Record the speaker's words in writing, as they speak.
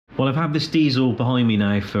Well, I've had this diesel behind me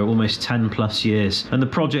now for almost 10 plus years, and the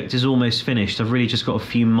project is almost finished. I've really just got a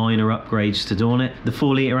few minor upgrades to do on it. The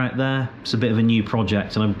 4 litre out there, it's a bit of a new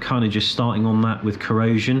project, and I'm kind of just starting on that with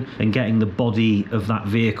corrosion and getting the body of that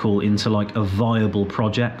vehicle into like a viable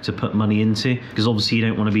project to put money into, because obviously you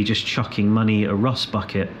don't want to be just chucking money at a rust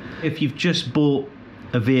bucket. If you've just bought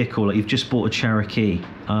a vehicle, like you've just bought a Cherokee,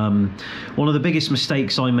 one of the biggest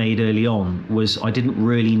mistakes I made early on was I didn't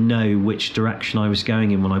really know which direction I was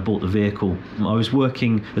going in when I bought the vehicle. I was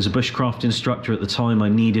working as a bushcraft instructor at the time. I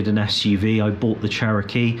needed an SUV. I bought the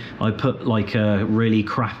Cherokee. I put like a really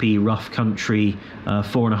crappy rough country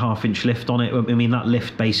 4.5-inch lift on it. I mean, that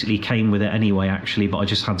lift basically came with it anyway, actually, but I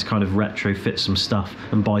just had to kind of retrofit some stuff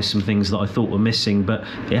and buy some things that I thought were missing. But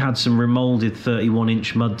it had some remolded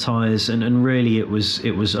 31-inch mud tyres, and really it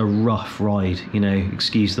was a rough ride, you know,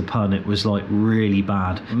 excuse the pun. It was like really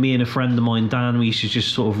bad. Me and a friend of mine, Dan, we used to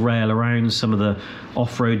just sort of rail around some of the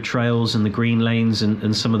off-road trails and the green lanes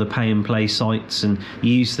and some of the pay and play sites and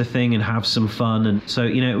use the thing and have some fun. And so,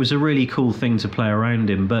 you know, it was a really cool thing to play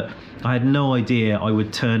around in, but I had no idea I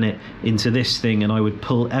would turn it into this thing and I would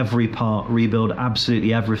pull every part, rebuild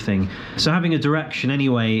absolutely everything. So having a direction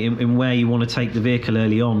anyway in where you want to take the vehicle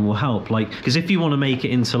early on will help. Like, because if you want to make it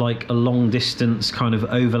into like a long distance kind of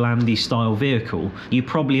overlandy style vehicle, you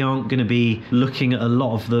probably aren't going to be looking at a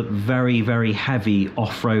lot of the very, very heavy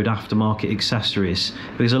off-road aftermarket accessories,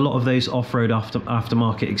 because a lot of those off-road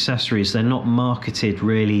aftermarket accessories, they're not marketed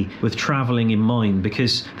really with traveling in mind,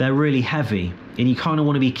 because they're really heavy and you kind of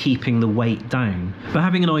want to be keeping the weight down. But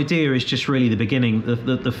having an idea is just really the beginning.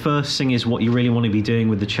 The first thing is what you really want to be doing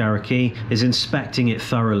with the Cherokee is inspecting it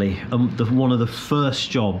thoroughly. One of the first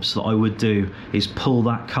jobs that I would do is pull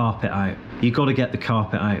that carpet out. You've got to get the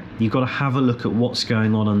carpet out. You've got to have a look at what's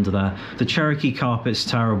going on under there. The Cherokee carpet's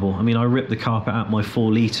terrible. I mean, I ripped the carpet out my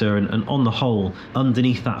 4 litre and on the whole,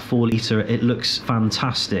 underneath that 4 litre, it looks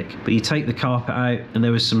fantastic. But you take the carpet out and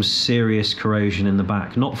there was some serious corrosion in the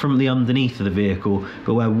back. Not from the underneath of the vehicle,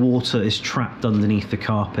 but where water is trapped underneath the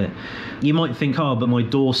carpet. You might think, oh, but my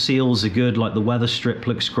door seals are good, like the weather strip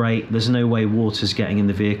looks great. There's no way water's getting in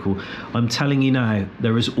the vehicle. I'm telling you now,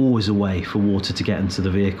 there is always a way for water to get into the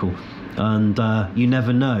vehicle. And you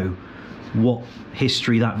never know what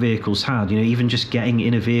history that vehicle's had. You know, even just getting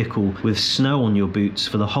in a vehicle with snow on your boots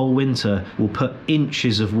for the whole winter will put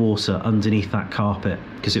inches of water underneath that carpet,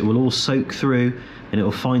 because it will all soak through and it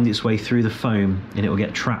will find its way through the foam and it will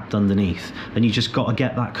get trapped underneath. And you just got to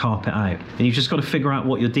get that carpet out, and you've just got to figure out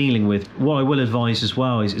what you're dealing with. What I will advise as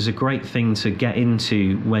well is a great thing to get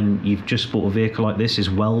into when you've just bought a vehicle like this is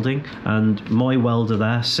welding. And my welder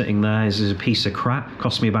there, sitting there, is a piece of crap.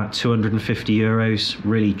 Cost me about 250 euros,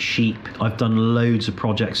 really cheap. I've done loads of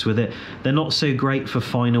projects with it. They're not so great for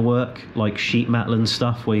finer work like sheet metal and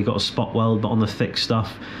stuff where you've got a spot weld, but on the thick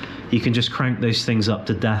stuff you can just crank those things up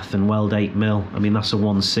to death and weld 8mm. I mean, that's a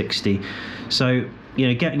 160. So, you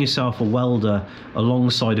know, getting yourself a welder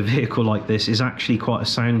alongside a vehicle like this is actually quite a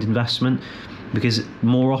sound investment, because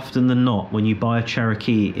more often than not, when you buy a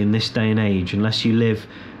Cherokee in this day and age, unless you live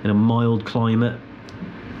in a mild climate,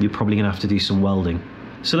 you're probably going to have to do some welding.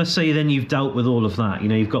 So let's say then you've dealt with all of that, you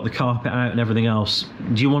know, you've got the carpet out and everything else.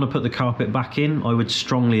 Do you want to put the carpet back in? I would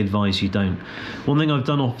strongly advise you don't. One thing I've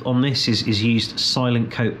done on this is used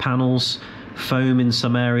silent coat panels, foam in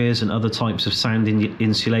some areas and other types of sound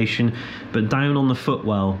insulation, but down on the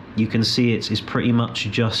footwell you can see it's pretty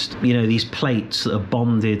much just, you know, these plates that are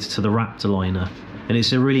bonded to the Raptor liner. And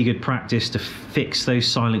it's a really good practice to fix those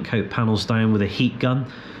silent coat panels down with a heat gun,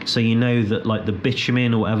 so you know that like the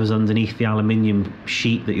bitumen or whatever's underneath the aluminium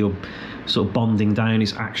sheet that you're sort of bonding down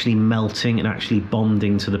is actually melting and actually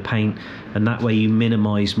bonding to the paint, and that way you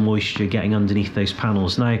minimize moisture getting underneath those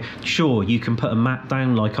panels. Now, sure, you can put a mat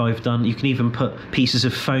down like I've done. You can even put pieces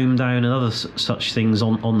of foam down and other such things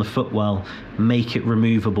on the footwell, make it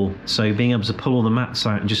removable. So being able to pull all the mats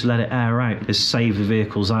out and just let it air out has saved the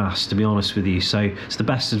vehicle's ass, to be honest with you. So it's the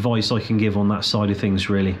best advice I can give on that side of things,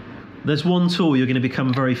 really. There's one tool you're going to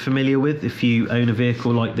become very familiar with if you own a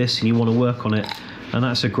vehicle like this and you want to work on it, and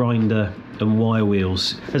that's a grinder and wire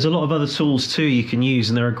wheels. There's a lot of other tools too you can use,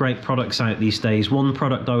 and there are great products out these days. One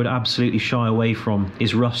product I would absolutely shy away from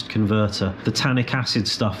is rust converter. The tannic acid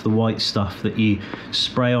stuff, the white stuff that you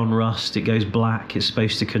spray on rust, it goes black, it's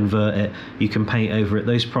supposed to convert it, you can paint over it.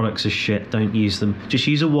 Those products are shit, don't use them. Just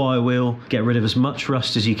use a wire wheel, get rid of as much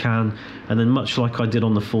rust as you can, and then much like I did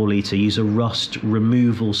on the 4 litre, use a rust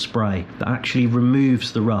removal spray that actually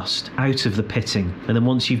removes the rust out of the pitting. And then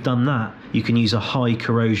once you've done that, You can use a high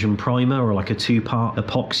corrosion primer or like a 2-part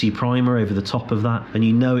epoxy primer over the top of that, and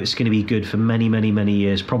you know it's going to be good for many, many, many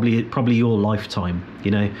years, probably your lifetime,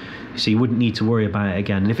 you know, so you wouldn't need to worry about it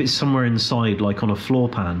again. And if it's somewhere inside, like on a floor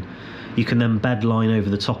pan, you can then bed line over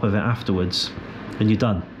the top of it afterwards and you're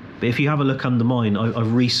done. But if you have a look under mine,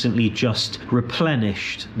 I've recently just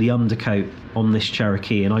replenished the undercoat on this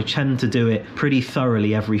Cherokee, and I tend to do it pretty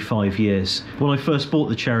thoroughly every 5 years. When I first bought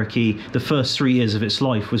the Cherokee, the first 3 years of its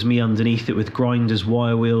life was me underneath it with grinders,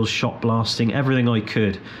 wire wheels, shot blasting, everything I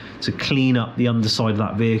could to clean up the underside of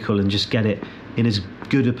that vehicle and just get it in as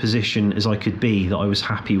good a position as I could be, that I was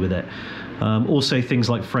happy with it. Also things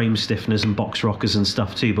like frame stiffeners and box rockers and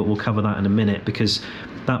stuff too, but we'll cover that in a minute, because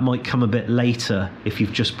that might come a bit later. If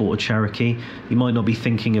you've just bought a Cherokee, you might not be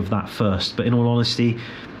thinking of that first, but in all honesty,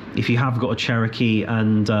 if you have got a Cherokee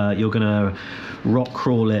and you're gonna rock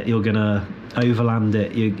crawl it, you're gonna overland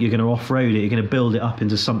it, you're going to off-road it, you're going to build it up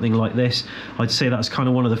into something like this, I'd say that's kind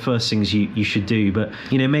of one of the first things you should do. But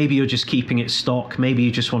you know, maybe you're just keeping it stock, maybe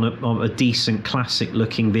you just want a decent classic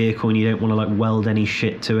looking vehicle and you don't want to like weld any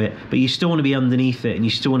shit to it, but you still want to be underneath it and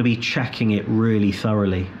you still want to be checking it really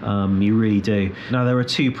thoroughly. You really do. Now there are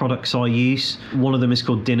 2 products I use. One of them is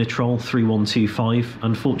called Dinatrol 3125.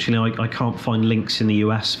 Unfortunately I can't find links in the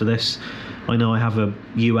US for this. I know I have a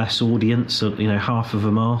US audience, you know, half of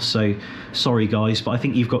them are, so sorry guys, but I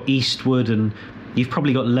think you've got Eastwood and you've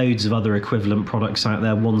probably got loads of other equivalent products out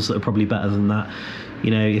there, ones that are probably better than that, you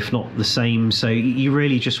know, if not the same. So you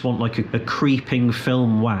really just want like a creeping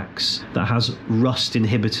film wax that has rust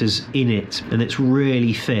inhibitors in it, and it's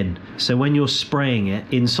really thin. So when you're spraying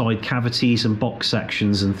it inside cavities and box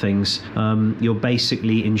sections and things, you're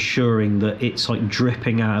basically ensuring that it's like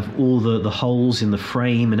dripping out of all the holes in the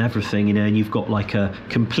frame and everything, you know, and you've got like a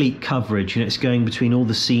complete coverage, you know, it's going between all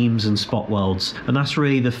the seams and spot welds. And that's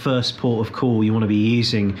really the first port of call you want to be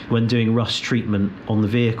using when doing rust treatment on the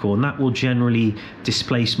vehicle, and that will generally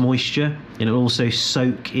displace moisture, and it'll also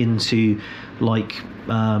soak into like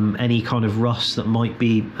any kind of rust that might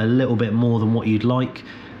be a little bit more than what you'd like,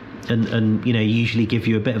 and you know, usually give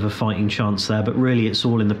you a bit of a fighting chance there. But really it's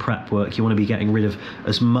all in the prep work. You want to be getting rid of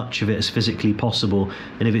as much of it as physically possible,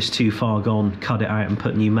 and if it's too far gone, cut it out and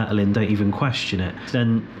put new metal in, don't even question it.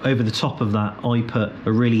 Then over the top of that I put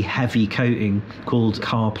a really heavy coating called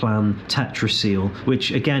Carplan Tetraseal,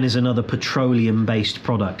 which again is another petroleum based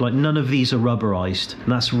product. Like none of these are rubberized,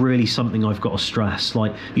 and that's really something I've got to stress.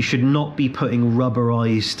 Like you should not be putting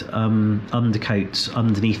rubberized undercoats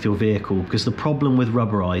underneath your vehicle, because the problem with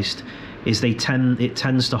rubberized is it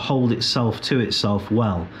tends to hold itself to itself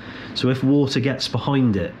well. So if water gets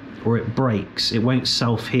behind it or it breaks, it won't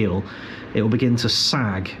self-heal. It will begin to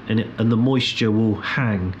sag, and the moisture will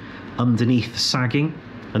hang underneath the sagging,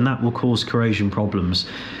 and that will cause corrosion problems.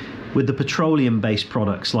 With the petroleum-based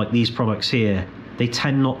products like these products here, they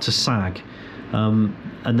tend not to sag,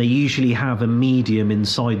 and they usually have a medium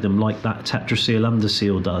inside them like that Tetraseal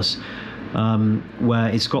Underseal does. Where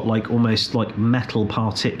it's got like almost like metal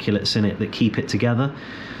particulates in it that keep it together.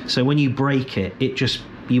 So when you break it,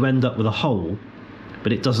 you end up with a hole,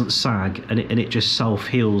 but it doesn't sag, and it just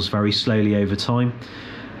self-heals very slowly over time.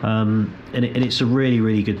 And it's a really,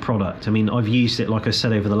 really good product. I mean, I've used it, like I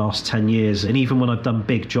said, over the last 10 years, and even when I've done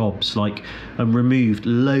big jobs, like removed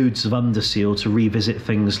loads of underseal to revisit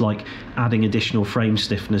things like adding additional frame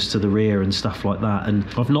stiffness to the rear and stuff like that, and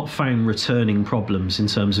I've not found returning problems in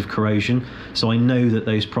terms of corrosion, so I know that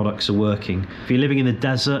those products are working. If you're living in the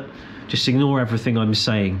desert, just ignore everything I'm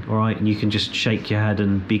saying, all right, and you can just shake your head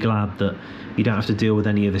and be glad that you don't have to deal with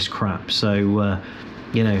any of this crap. So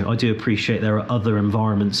you know, I do appreciate there are other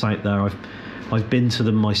environments out there. I've been to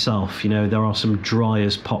them myself. You know, there are some dry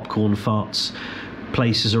as popcorn farts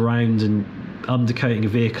places around, and undercoating a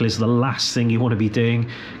vehicle is the last thing you want to be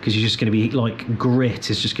doing, because you're just going to be like, grit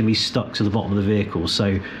is just going to be stuck to the bottom of the vehicle.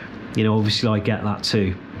 So, you know, obviously I get that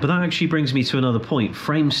too. But that actually brings me to another point,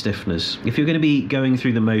 frame stiffeners. If you're going to be going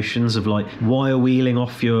through the motions of like wire wheeling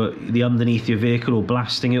off the underneath your vehicle, or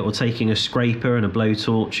blasting it, or taking a scraper and a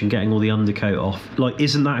blowtorch and getting all the undercoat off, like,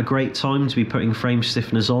 isn't that a great time to be putting frame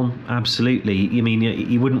stiffeners on? Absolutely. I mean,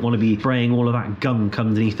 you wouldn't want to be spraying all of that gunk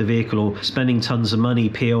underneath the vehicle, or spending tons of money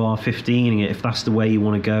POR 15ing it if that's the way you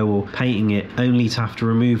want to go, or painting it only to have to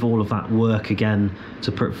remove all of that work again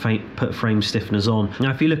to put frame stiffeners on. Now,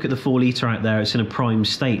 if you look at the 4 litre out there, it's in a prime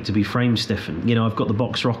state to be frame stiffened. You know, I've got the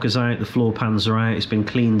box rockers out, the floor pans are out, it's been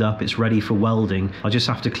cleaned up, it's ready for welding. I just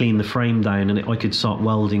have to clean the frame down, and I could start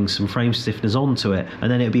welding some frame stiffeners onto it, and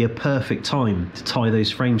then it'd be a perfect time to tie those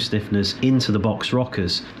frame stiffeners into the box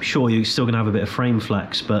rockers. Sure, you're still going to have a bit of frame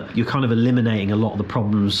flex, but you're kind of eliminating a lot of the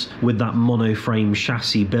problems with that monoframe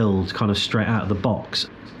chassis build kind of straight out of the box.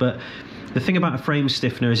 But The thing about a frame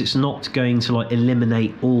stiffener is it's not going to like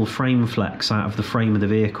eliminate all frame flex out of the frame of the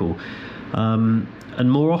vehicle. And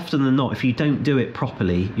more often than not, if you don't do it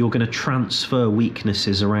properly, you're going to transfer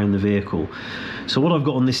weaknesses around the vehicle. So what I've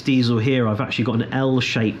got on this diesel here, I've actually got an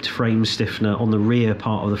L-shaped frame stiffener on the rear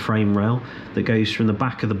part of the frame rail that goes from the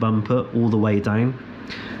back of the bumper all the way down.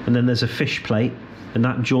 And then there's a fish plate, and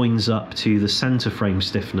that joins up to the centre frame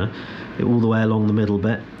stiffener all the way along the middle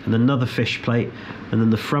bit, and another fish plate, and then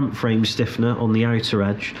the front frame stiffener on the outer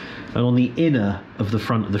edge. And on the inner of the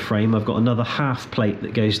front of the frame, I've got another half plate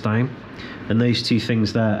that goes down, and those two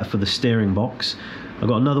things there are for the steering box. I've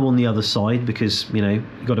got another one the other side because, you know,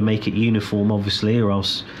 you've got to make it uniform obviously, or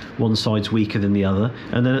else one side's weaker than the other.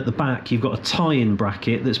 And then at the back you've got a tie-in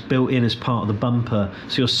bracket that's built in as part of the bumper,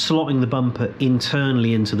 so you're slotting the bumper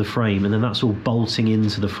internally into the frame, and then that's all bolting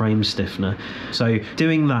into the frame stiffener. So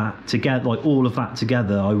doing that together, like all of that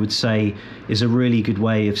together, I would say is a really good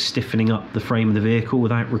way of stiffening up the frame of the vehicle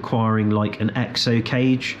without requiring like an exo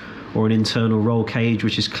cage or an internal roll cage,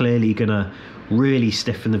 which is clearly gonna really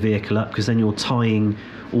stiffen the vehicle up, because then you're tying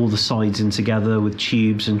all the sides in together with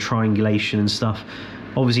tubes and triangulation and stuff.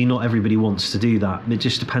 Obviously not everybody wants to do that. It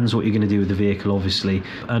just depends what you're going to do with the vehicle, obviously.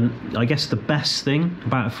 And I guess the best thing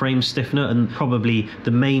about a frame stiffener, and probably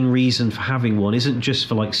the main reason for having one, isn't just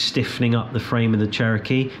for like stiffening up the frame of the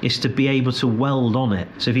Cherokee, it's to be able to weld on it.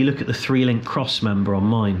 So if you look at the 3-link cross member on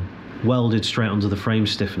mine, welded straight onto the frame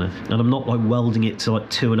stiffener, and I'm not like welding it to like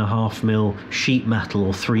 2.5mm sheet metal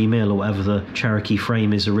or 3mm or whatever the Cherokee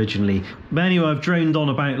frame is originally. But anyway, I've droned on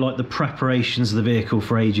about like the preparations of the vehicle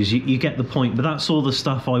for ages. You get the point, but that's all the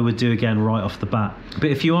stuff I would do again right off the bat. But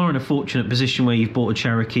if you are in a fortunate position where you've bought a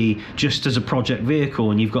Cherokee just as a project vehicle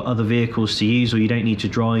and you've got other vehicles to use, or you don't need to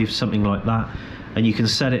drive, something like that, and you can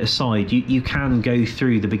set it aside, you can go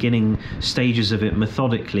through the beginning stages of it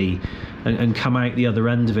methodically and come out the other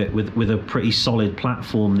end of it with a pretty solid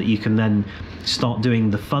platform that you can then start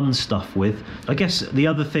doing the fun stuff with. I guess the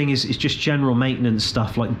other thing is just general maintenance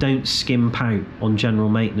stuff. Like, don't skimp out on general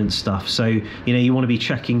maintenance stuff. So, you know, you want to be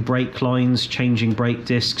checking brake lines, changing brake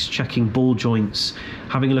discs, checking ball joints,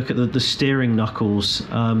 having a look at the steering knuckles,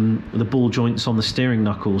 the ball joints on the steering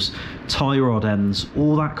knuckles, tie rod ends,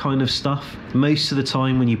 all that kind of stuff. Most of the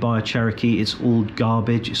time when you buy a Cherokee, it's all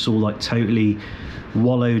garbage. It's all like totally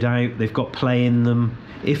wallowed out. They've got play in them.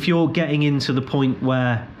 If you're getting into the point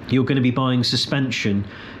where you're going to be buying suspension,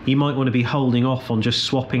 you might want to be holding off on just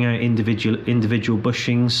swapping out individual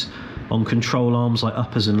bushings on control arms like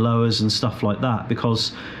uppers and lowers and stuff like that,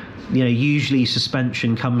 because, you know, usually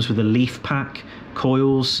suspension comes with a leaf pack,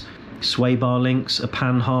 coils, sway bar links, a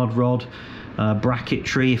pan hard rod,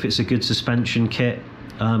 bracketry if it's a good suspension kit,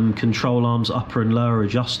 control arms upper and lower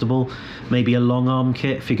adjustable, maybe a long arm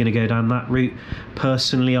kit if you're going to go down that route.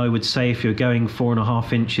 Personally, I would say if you're going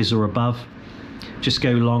 4.5 inches or above, just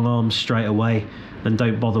go long arms straight away and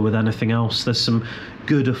don't bother with anything else. There's some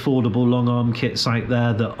good affordable long arm kits out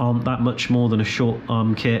there that aren't that much more than a short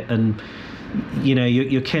arm kit, and you know,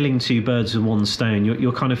 you're killing two birds with one stone.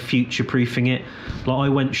 You're kind of future proofing it. Like, I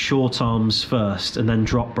went short arms first and then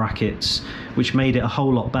drop brackets, which made it a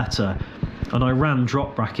whole lot better. And I ran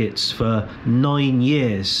drop brackets for 9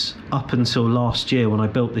 years up until last year when I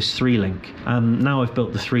built this 3-link. And now I've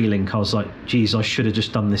built the 3-link, I was like, geez, I should have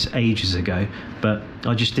just done this ages ago, but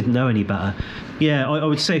I just didn't know any better. Yeah, I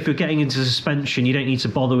would say if you're getting into suspension, you don't need to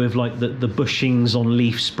bother with like the bushings on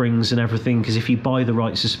leaf springs and everything, because if you buy the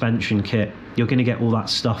right suspension kit, you're going to get all that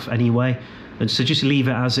stuff anyway. And so just leave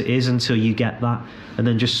it as it is until you get that, and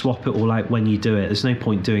then just swap it all out when you do it. There's no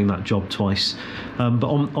point doing that job twice. But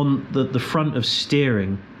on the front of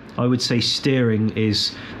steering, I would say steering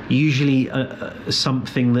is usually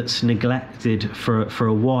something that's neglected for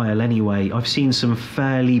a while anyway. I've seen some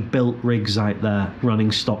fairly built rigs out there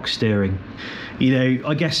running stock steering. You know,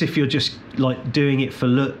 I guess if you're just like doing it for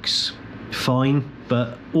looks, fine,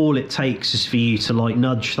 but all it takes is for you to like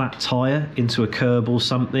nudge that tyre into a curb or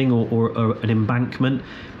something, or an embankment,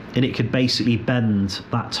 and it could basically bend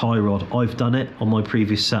that tie rod. I've done it on my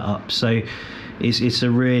previous setup, so it's a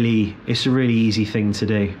really easy thing to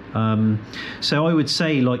do. So I would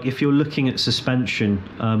say, like, if you're looking at suspension,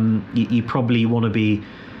 you probably want to be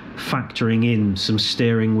factoring in some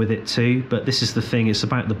steering with it too. But this is the thing, it's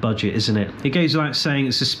about the budget, isn't it? It goes without saying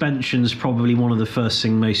that suspension's probably one of the first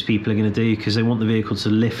thing most people are going to do, because they want the vehicle to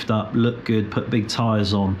lift up, look good, put big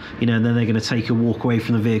tyres on, you know, and then they're going to take a walk away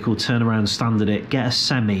from the vehicle, turn around, stand at it, get a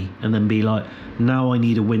semi, and then be like, now I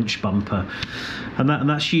need a winch bumper. And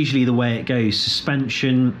that's usually the way it goes.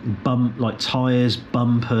 Suspension, like tyres,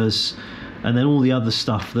 bumpers, and then all the other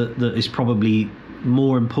stuff that is probably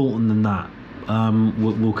more important than that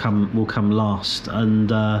will come last.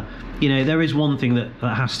 And you know, there is one thing that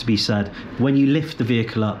has to be said. When you lift the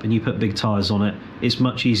vehicle up and you put big tyres on it, it's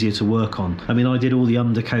much easier to work on. I mean, I did all the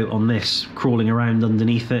undercoat on this, crawling around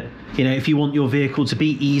underneath it. You know, if you want your vehicle to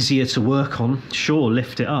be easier to work on, sure,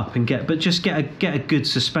 lift it up and get a good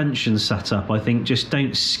suspension setup. I think just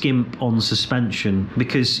don't skimp on suspension,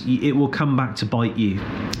 because it will come back to bite you.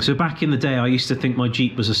 So back in the day, I used to think my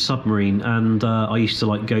Jeep was a submarine, and I used to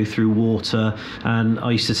like go through water, and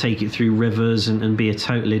I used to take it through rivers and be a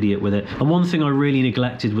total idiot with it. And one thing I really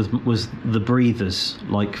neglected was the breathers,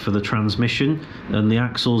 like for the transmission and the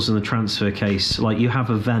axles and the transfer case. Like, you have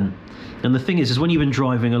a vent. And the thing is when you've been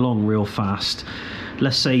driving along real fast,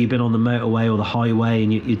 let's say you've been on the motorway or the highway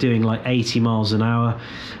and you're doing like 80 miles an hour,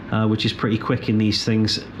 which is pretty quick in these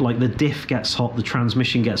things, like the diff gets hot, the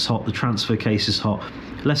transmission gets hot, the transfer case is hot.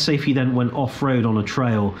 Let's say if you then went off-road on a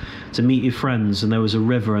trail to meet your friends and there was a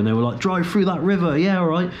river and they were like, drive through that river, yeah, all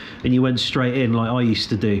right, and you went straight in like I used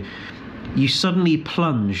to do. You suddenly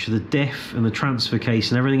plunge the diff and the transfer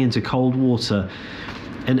case and everything into cold water,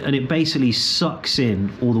 and it basically sucks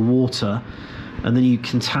in all the water, and then you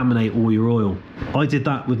contaminate all your oil. I did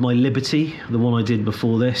that with my Liberty, the one I did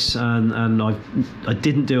before this, and I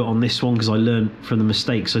didn't do it on this one because I learned from the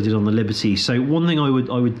mistakes I did on the Liberty. So one thing I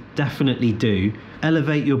would definitely do,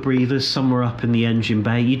 elevate your breathers somewhere up in the engine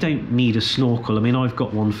bay. You don't need a snorkel. I mean, I've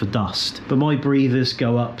got one for dust, but my breathers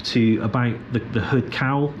go up to about the hood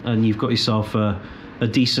cowl, and you've got yourself a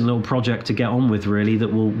decent little project to get on with, really, that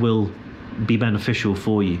will be beneficial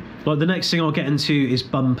for you. Like, the next thing I'll get into is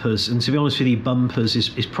bumpers, and to be honest with you, bumpers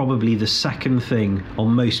is probably the second thing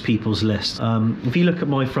on most people's list. If you look at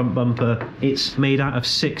my front bumper, it's made out of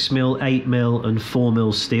 6mm, 8mm and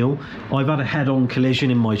 4mm steel. I've had a head-on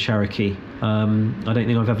collision in my Cherokee. I don't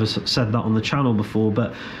think I've ever said that on the channel before,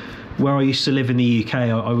 but where I used to live in the UK,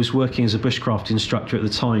 I was working as a bushcraft instructor at the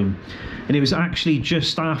time, and it was actually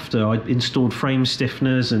just after I'd installed frame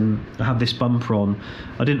stiffeners and I had this bumper on.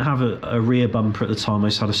 I didn't have a rear bumper at the time, I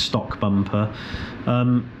just had a stock bumper,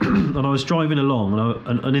 and I was driving along,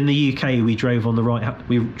 and in the UK we drive on the right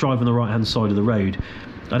hand side of the road.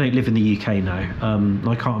 I don't live in the UK now.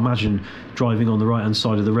 I can't imagine driving on the right hand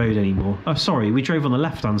side of the road anymore. Oh, sorry, we drove on the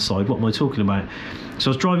left hand side. What am I talking about? So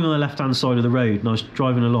I was driving on the left hand side of the road, and I was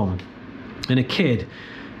driving along, and a kid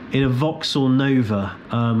in a Vauxhall Nova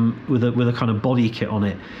with a kind of body kit on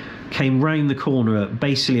it came round the corner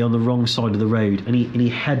basically on the wrong side of the road, and he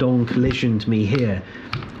head-on collisioned me here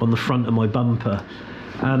on the front of my bumper,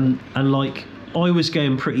 and like, I was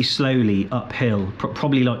going pretty slowly uphill,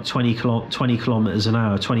 probably like 20 kilometers an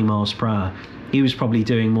hour, 20 miles per hour. He was probably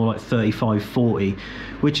doing more like 35, 40,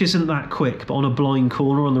 which isn't that quick, but on a blind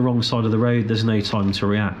corner on the wrong side of the road, there's no time to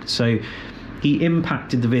react. So he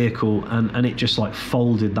impacted the vehicle, and it just like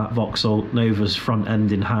folded that Vauxhall Nova's front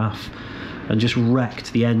end in half and just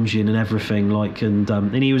wrecked the engine and everything, like,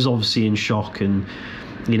 and he was obviously in shock, and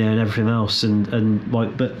you know, and everything else, and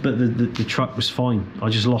like, but the truck was fine. I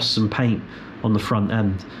just lost some paint on the front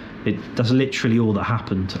end. That's literally all that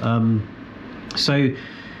happened. So,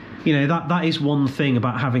 you know, that is one thing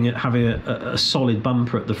about having a solid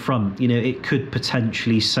bumper at the front. You know, it could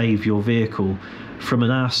potentially save your vehicle from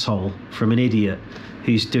an asshole, from an idiot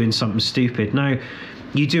who's doing something stupid. Now,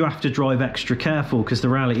 you do have to drive extra careful, because the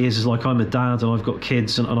reality is like, I'm a dad and I've got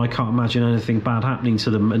kids, and I can't imagine anything bad happening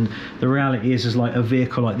to them. And the reality is like, a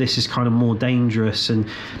vehicle like this is kind of more dangerous. And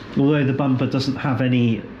although the bumper doesn't have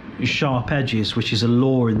any sharp edges, which is a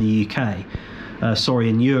law in the UK,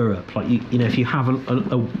 in Europe, like, you know, if you have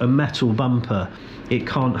a metal bumper, it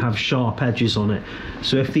can't have sharp edges on it.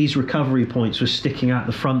 So if these recovery points were sticking out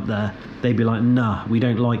the front there, they'd be like, nah, we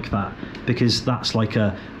don't like that, because that's like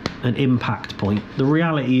an impact point. The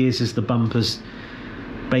reality is the bumper's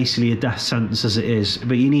basically a death sentence as it is,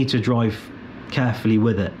 but you need to drive carefully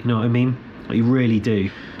with it, you know what I mean? You really do.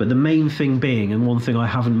 But the main thing being, and one thing I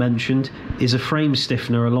haven't mentioned, is a frame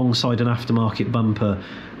stiffener alongside an aftermarket bumper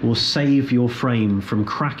will save your frame from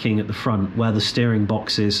cracking at the front where the steering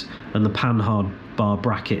box is and the panhard bar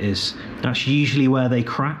bracket is. That's usually where they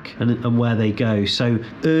crack and where they go. So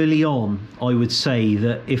early on, I would say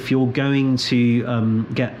that if you're going to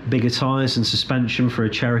get bigger tyres and suspension for a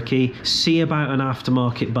Cherokee, see about an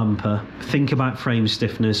aftermarket bumper, think about frame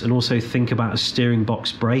stiffeners, and also think about a steering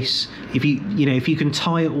box brace. If you can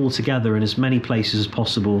tie it all together in as many places as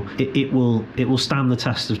possible, it will stand the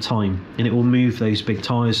test of time, and it will move those big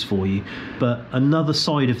tyres for you. But another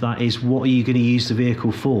side of that is, what are you going to use the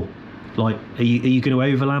vehicle for? Like, are you going to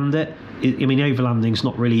overland it? I mean, overlanding's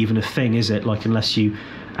not really even a thing, is it? Like, unless you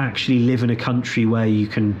actually live in a country where you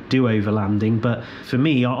can do overlanding. But for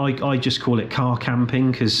me, I just call it car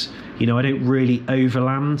camping, because, you know, I don't really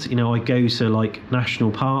overland. You know, I go to like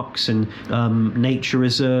national parks and nature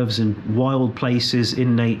reserves and wild places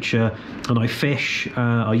in nature, and I fish.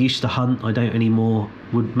 I used to hunt, I don't anymore.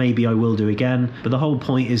 Maybe I will do again. But the whole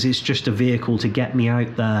point is, it's just a vehicle to get me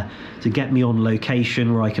out there, to get me on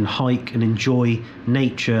location where I can hike and enjoy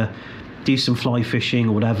nature, do some fly fishing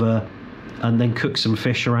or whatever, and then cook some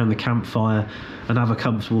fish around the campfire and have a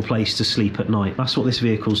comfortable place to sleep at night. That's what this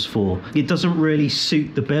vehicle's for. It doesn't really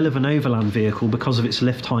suit the bill of an overland vehicle because of its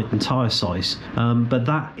lift height and tyre size, but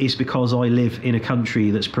that is because I live in a country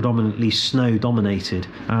that's predominantly snow dominated,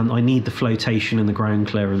 and I need the flotation and the ground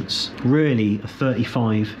clearance. Really, a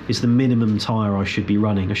 35 is the minimum tyre I should be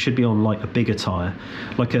running. I should be on like a bigger tyre,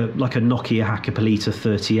 like a Nokia Hakkapeliitta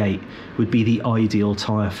 38 would be the ideal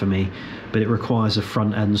tyre for me, but it requires a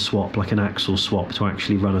front end swap, like an axle swap, to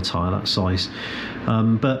actually run a tyre that size.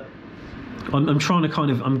 But I'm trying to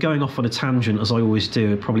I'm going off on a tangent, as I always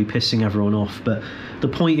do, probably pissing everyone off, but the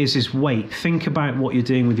point is weight. Think about what you're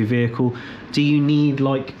doing with your vehicle. Do you need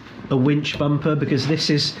like a winch bumper? Because this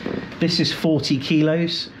is 40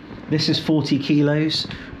 kilos. This is 40 kilos.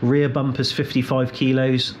 Rear bumper's 55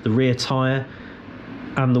 kilos. The rear tyre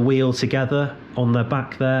and the wheel together on the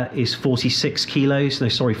back there is 46 kilos. No,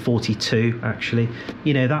 sorry, 42 actually.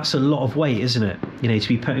 You know, that's a lot of weight, isn't it? You know, to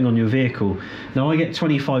be putting on your vehicle. Now, I get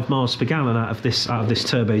 25 miles per gallon out of this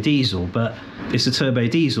turbo diesel, but it's a turbo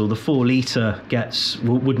diesel. The 4 litre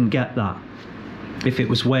wouldn't get that if it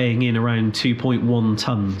was weighing in around 2.1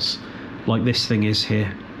 tons like this thing is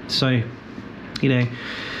here. So, you know,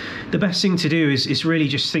 the best thing to do is really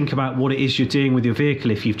just think about what it is you're doing with your vehicle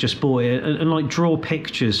if you've just bought it, and like draw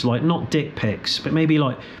pictures, like not dick pics, but maybe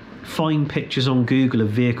like find pictures on Google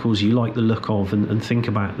of vehicles you like the look of and think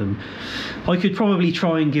about them. I could probably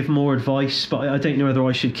try and give more advice, but I don't know whether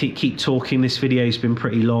I should keep talking. This video's been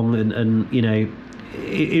pretty long, and you know,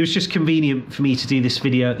 it was just convenient for me to do this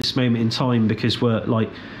video at this moment in time because we're like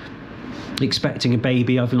expecting a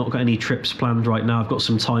baby. I've not got any trips planned right now. I've got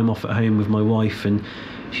some time off at home with my wife, and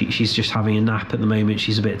she's just having a nap at the moment.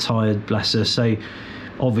 She's a bit tired, bless her. So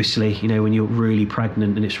obviously, you know, when you're really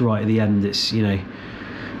pregnant and it's right at the end, it's, you know,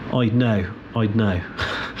 I'd know I'd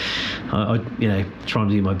you know, trying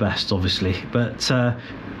to do my best, obviously, but I'm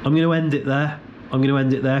going to end it there.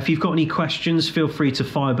 If you've got any questions, feel free to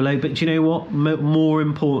fire below. But do you know what, more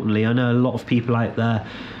importantly, I know a lot of people out there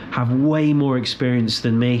have way more experience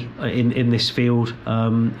than me in this field,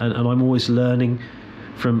 and I'm always learning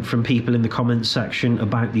from people in the comments section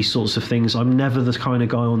about these sorts of things. I'm never the kind of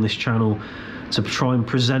guy on this channel to try and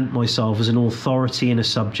present myself as an authority in a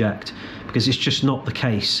subject, because it's just not the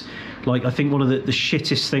case. Like, I think one of the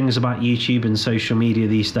shittest things about YouTube and social media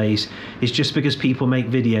these days is just because people make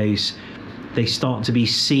videos, they start to be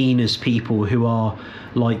seen as people who are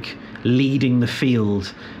like leading the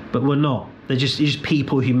field, but we're not. They're just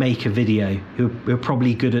people who make a video, who are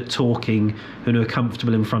probably good at talking and who are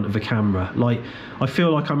comfortable in front of a camera. Like, I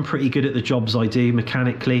feel like I'm pretty good at the jobs I do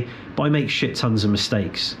mechanically, but I make shit tons of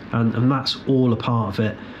mistakes, and that's all a part of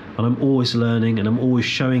it. And I'm always learning, and I'm always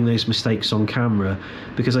showing those mistakes on camera,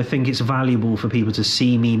 because I think it's valuable for people to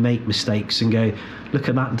see me make mistakes and go, look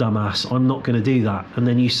at that dumbass, I'm not going to do that, and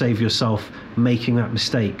then you save yourself making that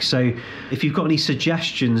mistake. So if you've got any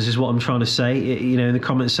suggestions, is what I'm trying to say, you know, in the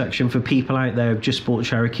comment section, for people out there who've just bought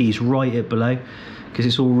Cherokees, write it below, because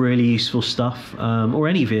it's all really useful stuff, or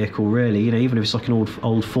any vehicle really, you know, even if it's like an old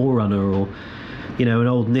 4Runner, or you know, an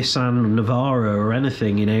old Nissan Navara or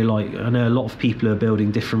anything, you know, like I know a lot of people are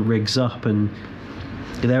building different rigs up, and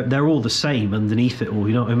they're all the same underneath it all,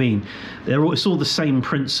 you know what I mean? It's all the same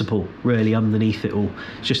principle really underneath it all.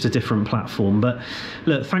 It's just a different platform. But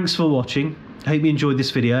look, thanks for watching. I hope you enjoyed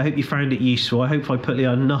this video. I hope you found it useful. I hope I put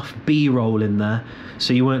enough B-roll in there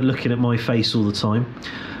so you weren't looking at my face all the time.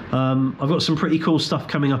 I've got some pretty cool stuff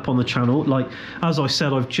coming up on the channel. Like, as I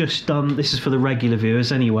said, I've just done, this is for the regular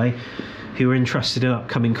viewers anyway, who are interested in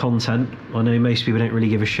upcoming content. I know most people don't really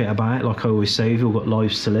give a shit about it, like I always say, we've all got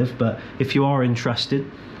lives to live, but if you are interested,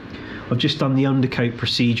 I've just done the undercoat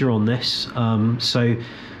procedure on this, so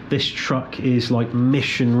this truck is like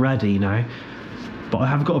mission ready now, but I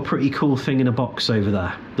have got a pretty cool thing in a box over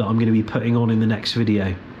there that I'm going to be putting on in the next video,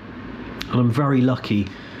 and I'm very lucky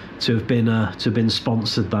to have been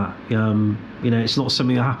sponsored that. You know, it's not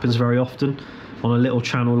something that happens very often on a little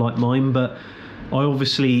channel like mine, but I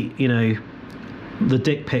obviously, you know, the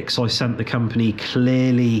dick pics I sent the company,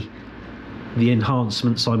 clearly the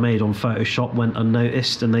enhancements I made on Photoshop went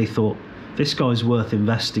unnoticed, and they thought, this guy's worth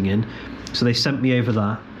investing in. So they sent me over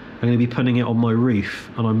that. I'm going to be putting it on my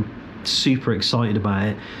roof, and I'm super excited about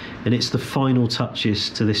it, and it's the final touches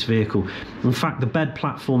to this vehicle. In fact, the bed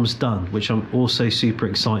platform's done, which I'm also super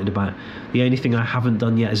excited about. The only thing I haven't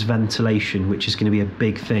done yet is ventilation, which is going to be a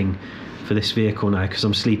big thing for this vehicle now, because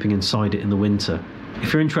I'm sleeping inside it in the winter.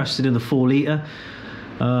 If you're interested in the 4 litre,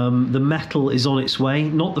 the metal is on its way,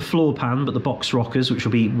 not the floor pan, but the box rockers, which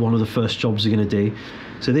will be one of the first jobs we're going to do.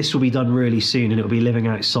 So this will be done really soon, and it'll be living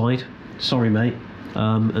outside. Sorry, mate.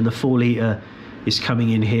 And the 4 litre is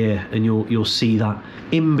coming in here, and you'll see that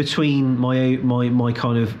in between my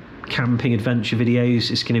kind of camping adventure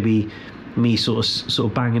videos. It's going to be me sort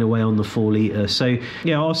of banging away on the 4 litre. So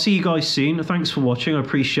yeah, I'll see you guys soon. Thanks for watching. I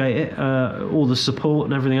appreciate it, all the support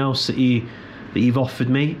and everything else that you've offered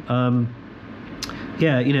me.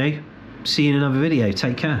 Yeah, you know, see you in another video.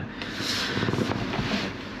 Take care.